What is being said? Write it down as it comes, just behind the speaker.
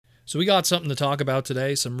So we got something to talk about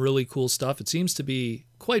today, some really cool stuff. It seems to be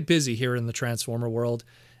quite busy here in the Transformer world,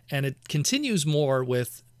 and it continues more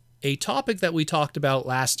with a topic that we talked about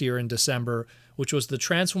last year in December, which was the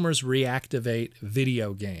Transformers Reactivate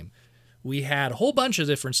video game. We had a whole bunch of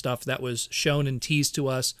different stuff that was shown and teased to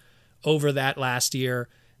us over that last year,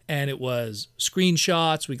 and it was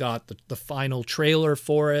screenshots. We got the final trailer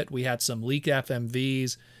for it. We had some leaked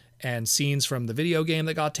FMVs and scenes from the video game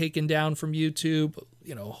that got taken down from YouTube.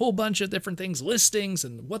 You know, a whole bunch of different things, listings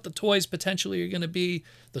and what the toys potentially are going to be,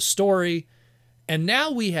 the story. And now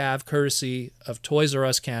we have, courtesy of Toys R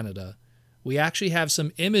Us Canada, we actually have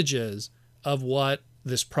some images of what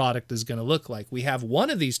this product is going to look like. We have one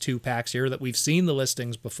of these 2-packs here that we've seen the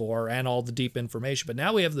listings before and all the deep information, but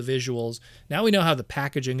now we have the visuals. Now we know how the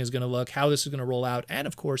packaging is going to look, how this is going to roll out, and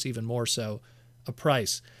of course, even more so, a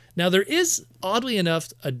price. Now there is, oddly enough,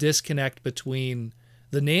 a disconnect between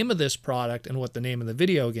the name of this product and what the name of the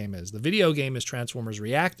video game is. The video game is Transformers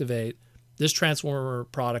Reactivate. This Transformer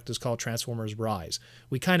product is called Transformers Rise.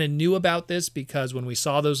 We kind of knew about this because when we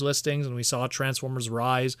saw those listings and we saw Transformers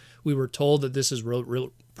Rise, we were told that this is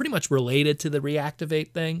pretty much related to the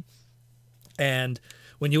Reactivate thing. And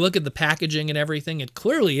when you look at the packaging and everything, it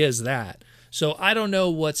clearly is that. So I don't know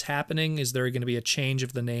what's happening. Is there going to be a change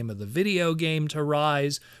of the name of the video game to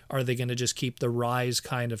Rise? Are they going to just keep the Rise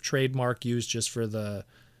kind of trademark used just for the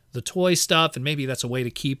toy stuff? And maybe that's a way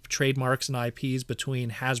to keep trademarks and IPs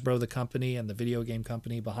between Hasbro, the company, and the video game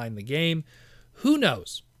company behind the game. Who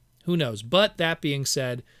knows? Who knows? But that being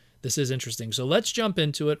said, this is interesting. So let's jump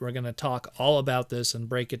into it. We're going to talk all about this and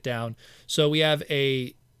break it down. So we have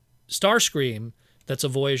a Starscream that's a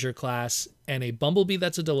Voyager class and a Bumblebee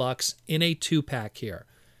that's a Deluxe in a 2-pack here.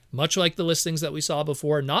 Much like the listings that we saw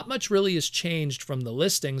before, not much really has changed from the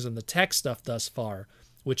listings and the tech stuff thus far,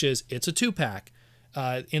 which is it's a 2-pack.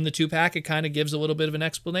 In the 2-pack, it kind of gives a little bit of an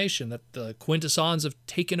explanation that the Quintessons have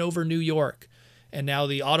taken over New York, and now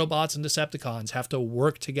the Autobots and Decepticons have to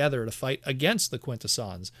work together to fight against the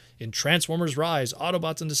Quintessons. In Transformers Rise,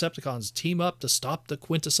 Autobots and Decepticons team up to stop the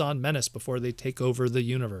Quintesson menace before they take over the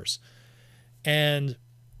universe. And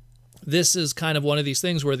this is kind of one of these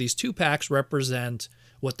things where these 2-packs represent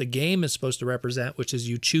what the game is supposed to represent, which is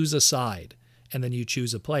you choose a side, and then you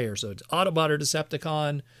choose a player. So it's Autobot or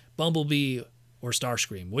Decepticon, Bumblebee or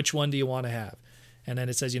Starscream. Which one do you want to have? And then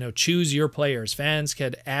it says, you know, choose your players. Fans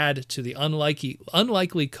can add to the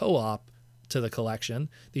unlikely co-op to the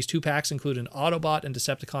collection. These 2-packs include an Autobot and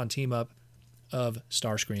Decepticon team-up of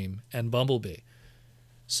Starscream and Bumblebee.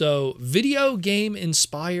 So video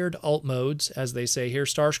game-inspired alt modes, as they say here.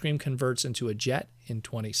 Starscream converts into a jet in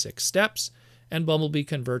 26 steps, and Bumblebee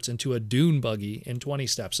converts into a dune buggy in 20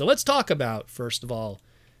 steps. So let's talk about, first of all,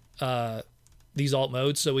 these alt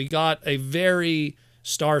modes. So we got a very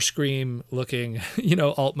Starscream looking, you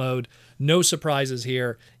know, alt mode. No surprises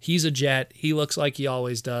here. He's a jet. He looks like he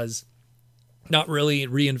always does. Not really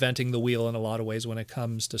reinventing the wheel in a lot of ways when it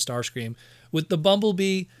comes to Starscream. With the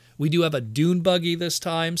Bumblebee, we do have a dune buggy this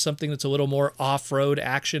time, something that's a little more off-road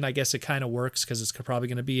action. I guess it kind of works because it's probably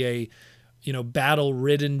going to be a, you know,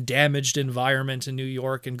 battle-ridden, damaged environment in New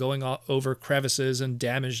York and going over crevices and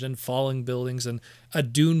damaged and falling buildings, and a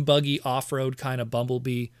dune buggy off-road kind of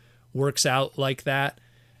Bumblebee works out like that.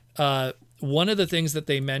 One of the things that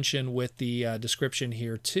they mention with the description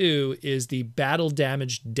here too is the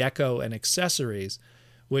battle-damaged deco and accessories,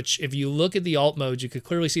 which if you look at the alt modes, you could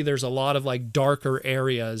clearly see there's a lot of like darker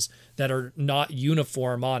areas that are not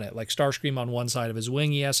uniform on it. Like Starscream on one side of his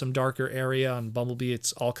wing, he has some darker area. On Bumblebee,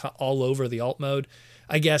 it's all over the alt mode.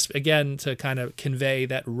 I guess, again, to kind of convey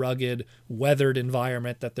that rugged, weathered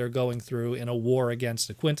environment that they're going through in a war against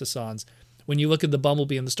the Quintessons. When you look at the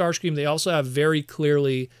Bumblebee and the Starscream, they also have very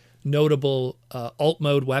clearly notable alt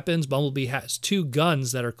mode weapons. Bumblebee has 2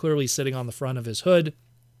 guns that are clearly sitting on the front of his hood,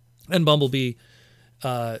 and Bumblebee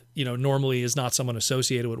you know, normally is not someone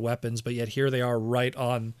associated with weapons, but yet here they are right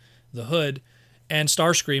on the hood. And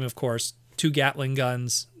Starscream, of course, 2 Gatling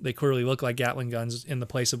guns. They clearly look like Gatling guns in the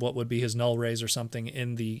place of what would be his null rays or something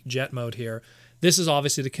in the jet mode here. This is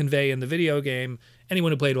obviously to convey in the video game.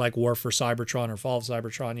 Anyone who played like War for Cybertron or Fall of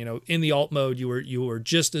Cybertron, you know, in the alt mode, you were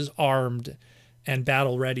just as armed and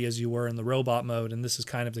battle ready as you were in the robot mode. And this is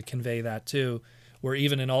kind of to convey that too, where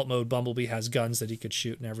even in alt mode, Bumblebee has guns that he could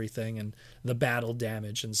shoot and everything, and the battle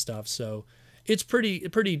damage and stuff. So it's pretty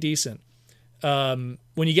decent. When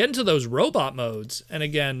you get into those robot modes, and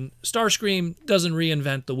again, Starscream doesn't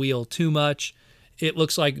reinvent the wheel too much. It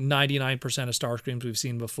looks like 99% of Starscreams we've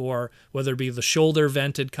seen before, whether it be the shoulder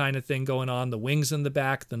vented kind of thing going on, the wings in the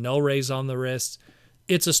back, the null rays on the wrists.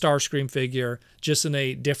 it's a Starscream figure, just in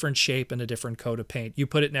a different shape and a different coat of paint. You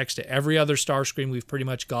put it next to every other Starscream we've pretty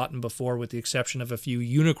much gotten before, with the exception of a few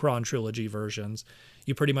Unicron trilogy versions.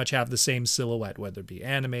 You pretty much have the same silhouette, whether it be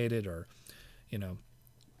animated or, you know,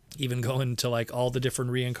 even going to like all the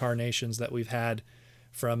different reincarnations that we've had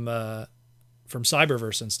from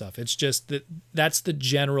Cyberverse and stuff. It's just that's the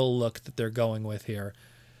general look that they're going with here.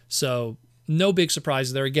 So no big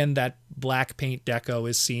surprise there. Again, that black paint deco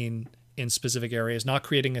is seen in specific areas, not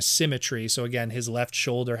creating a symmetry. So again, his left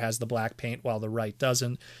shoulder has the black paint while the right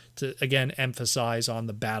doesn't, to again emphasize on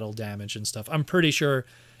the battle damage and stuff. I'm pretty sure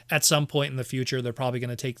at some point in the future they're probably going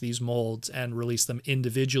to take these molds and release them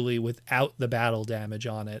individually without the battle damage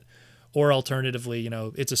on it. Or alternatively, you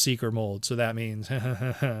know, it's a seeker mold, so that means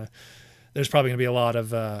there's probably going to be a lot of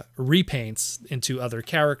repaints into other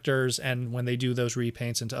characters, and when they do those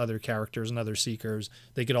repaints into other characters and other seekers,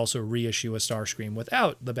 they could also reissue a Starscream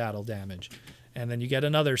without the battle damage, and then you get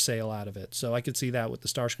another sale out of it. So I could see that with the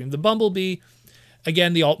Starscream. The Bumblebee,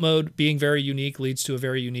 again, the alt mode being very unique leads to a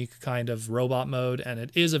very unique kind of robot mode, and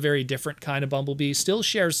it is a very different kind of Bumblebee. Still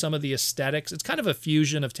shares some of the aesthetics. It's kind of a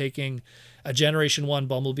fusion of taking a Generation 1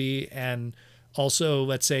 Bumblebee and also,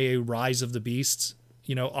 let's say, a Rise of the Beasts,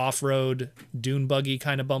 you know, off-road dune buggy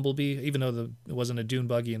kind of Bumblebee, even though it wasn't a dune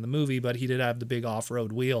buggy in the movie, but he did have the big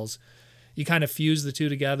off-road wheels. You kind of fuse the two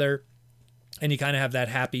together, and you kind of have that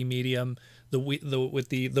happy medium. With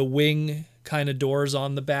the wing kind of doors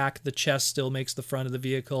on the back, the chest still makes the front of the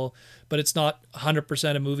vehicle, but it's not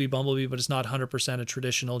 100% a movie Bumblebee, but it's not 100% a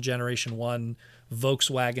traditional Generation 1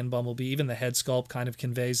 Volkswagen Bumblebee. Even the head sculpt kind of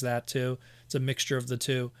conveys that too. It's a mixture of the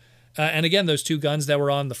two. And again, those two guns that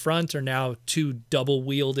were on the front are now two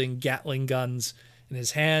double-wielding Gatling guns in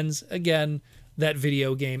his hands. Again, that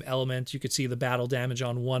video game element. You could see the battle damage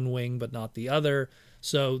on one wing, but not the other.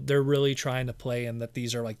 So they're really trying to play in that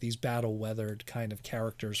these are like these battle-weathered kind of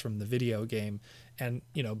characters from the video game, and,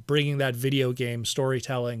 you know, bringing that video game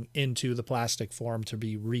storytelling into the plastic form to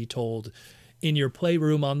be retold in your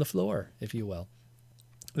playroom on the floor, if you will.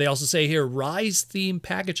 They also say here, Rise theme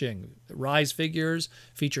packaging. Rise figures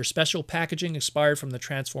feature special packaging inspired from the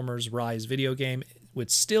Transformers Rise video game with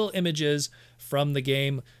still images from the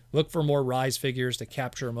game. Look for more Rise figures to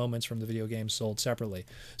capture moments from the video game sold separately.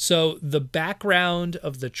 So the background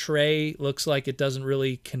of the tray looks like it doesn't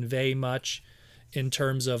really convey much in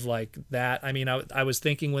terms of like that. I mean, I was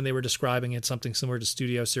thinking when they were describing it, something similar to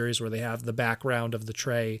Studio Series where they have the background of the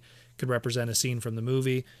tray could represent a scene from the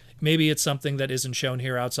movie. Maybe it's something that isn't shown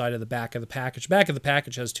here outside of the back of the package. Back of the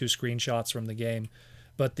package has two screenshots from the game,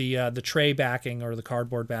 but the tray backing or the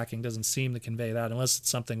cardboard backing doesn't seem to convey that, unless it's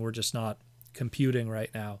something we're just not computing right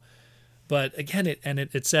now. But again,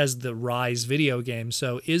 it says the Rise video game.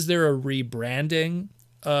 So is there a rebranding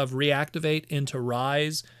of Reactivate into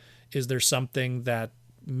Rise? Is there something that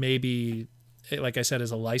maybe, like I said,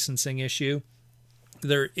 is a licensing issue?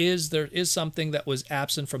 There is something that was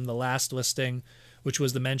absent from the last listing, which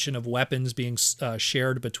was the mention of weapons being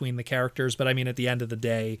shared between the characters. But I mean, at the end of the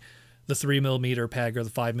day, the 3mm peg or the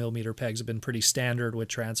 5mm pegs have been pretty standard with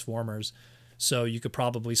Transformers. So you could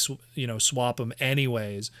probably, swap them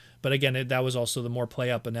anyways. But again, that was also the more play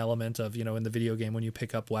up an element of, in the video game when you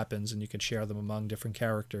pick up weapons and you can share them among different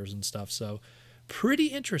characters and stuff. So pretty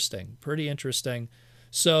interesting.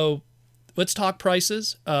 So let's talk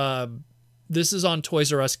prices. This is on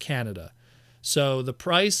Toys R Us Canada. So the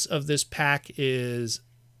price of this pack is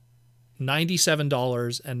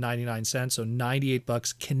 $97.99, so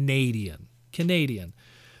 $98 Canadian.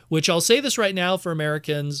 Which I'll say this right now for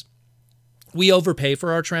Americans, we overpay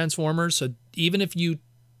for our Transformers. So even if you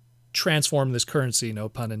transform this currency, no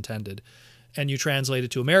pun intended, and you translate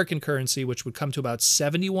it to American currency, which would come to about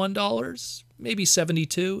 $71, maybe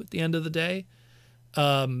 $72 at the end of the day,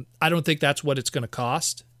 I don't think that's what it's going to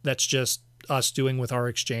cost. That's just us doing with our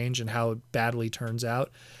exchange and how it badly turns out.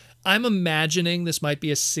 I'm imagining this might be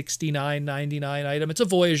a $69.99 item. It's a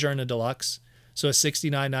Voyager and a Deluxe, so a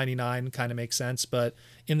 $69.99 kind of makes sense. But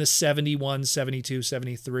in the 71, 72,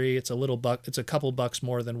 73, it's a couple bucks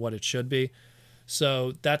more than what it should be.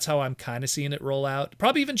 So that's how I'm kind of seeing it roll out.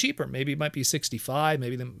 Probably even cheaper. Maybe it might be 65.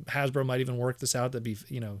 Maybe Hasbro might even work this out. That'd be,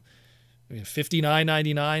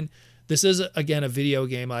 $59.99. This is, again, a video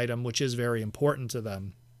game item, which is very important to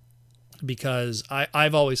them. Because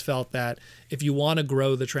I've always felt that if you want to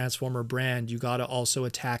grow the Transformer brand, you got to also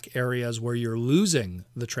attack areas where you're losing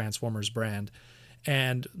the Transformers brand.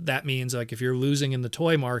 And that means, like, if you're losing in the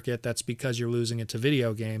toy market, that's because you're losing it to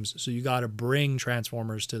video games. So you got to bring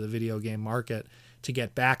Transformers to the video game market to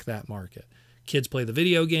get back that market. Kids play the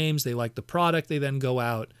video games, they like the product, they then go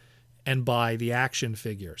out and buy the action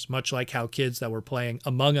figures. Much like how kids that were playing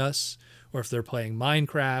Among Us or if they're playing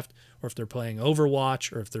Minecraft, or if they're playing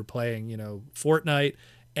Overwatch, or if they're playing, Fortnite,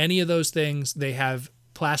 any of those things, they have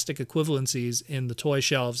plastic equivalencies in the toy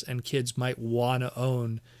shelves, and kids might want to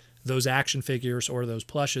own those action figures or those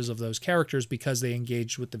plushes of those characters because they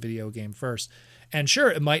engaged with the video game first. And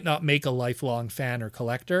sure, it might not make a lifelong fan or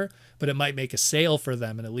collector, but it might make a sale for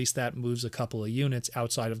them, and at least that moves a couple of units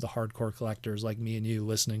outside of the hardcore collectors like me and you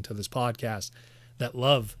listening to this podcast that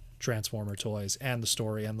love Transformer toys and the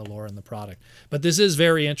story and the lore and the product. But this is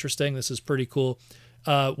very interesting. This is pretty cool.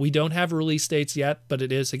 We don't have release dates yet, but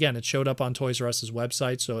it is, again, it showed up on Toys R Us's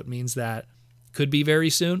website, so it means that could be very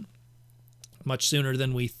soon, much sooner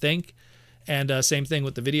than we think. And same thing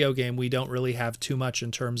with the video game. We don't really have too much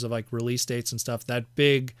in terms of like release dates and stuff. That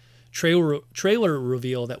big trailer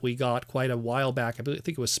reveal that we got quite a while back, I think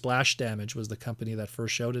it was Splash Damage was the company that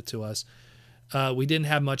first showed it to us. We didn't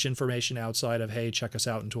have much information outside of, hey, check us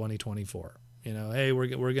out in 2024. Hey, we're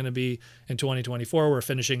going to be in 2024. We're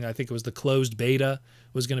finishing, I think it was the closed beta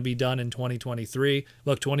was going to be done in 2023.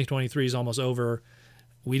 Look, 2023 is almost over.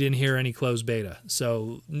 We didn't hear any closed beta.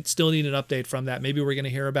 So still need an update from that. Maybe we're going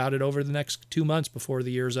to hear about it over the next 2 months before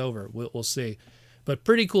the year's over. We'll see. But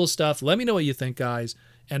pretty cool stuff. Let me know what you think, guys.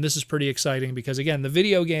 And this is pretty exciting because, again, the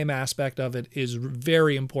video game aspect of it is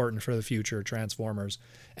very important for the future of Transformers.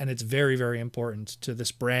 And it's very, very important to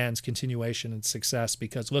this brand's continuation and success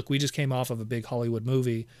because, look, we just came off of a big Hollywood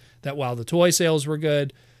movie that while the toy sales were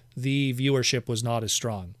good, the viewership was not as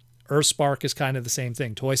strong. Earthspark is kind of the same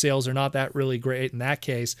thing. Toy sales are not that really great in that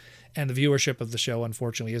case, and the viewership of the show,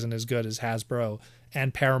 unfortunately, isn't as good as Hasbro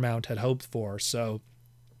and Paramount had hoped for. So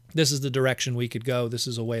this is the direction we could go. This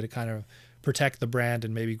is a way to kind of protect the brand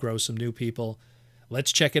and maybe grow some new people.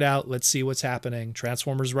 Let's check it out. Let's see what's happening.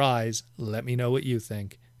 Transformers Rise. Let me know what you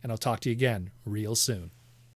think, and I'll talk to you again real soon.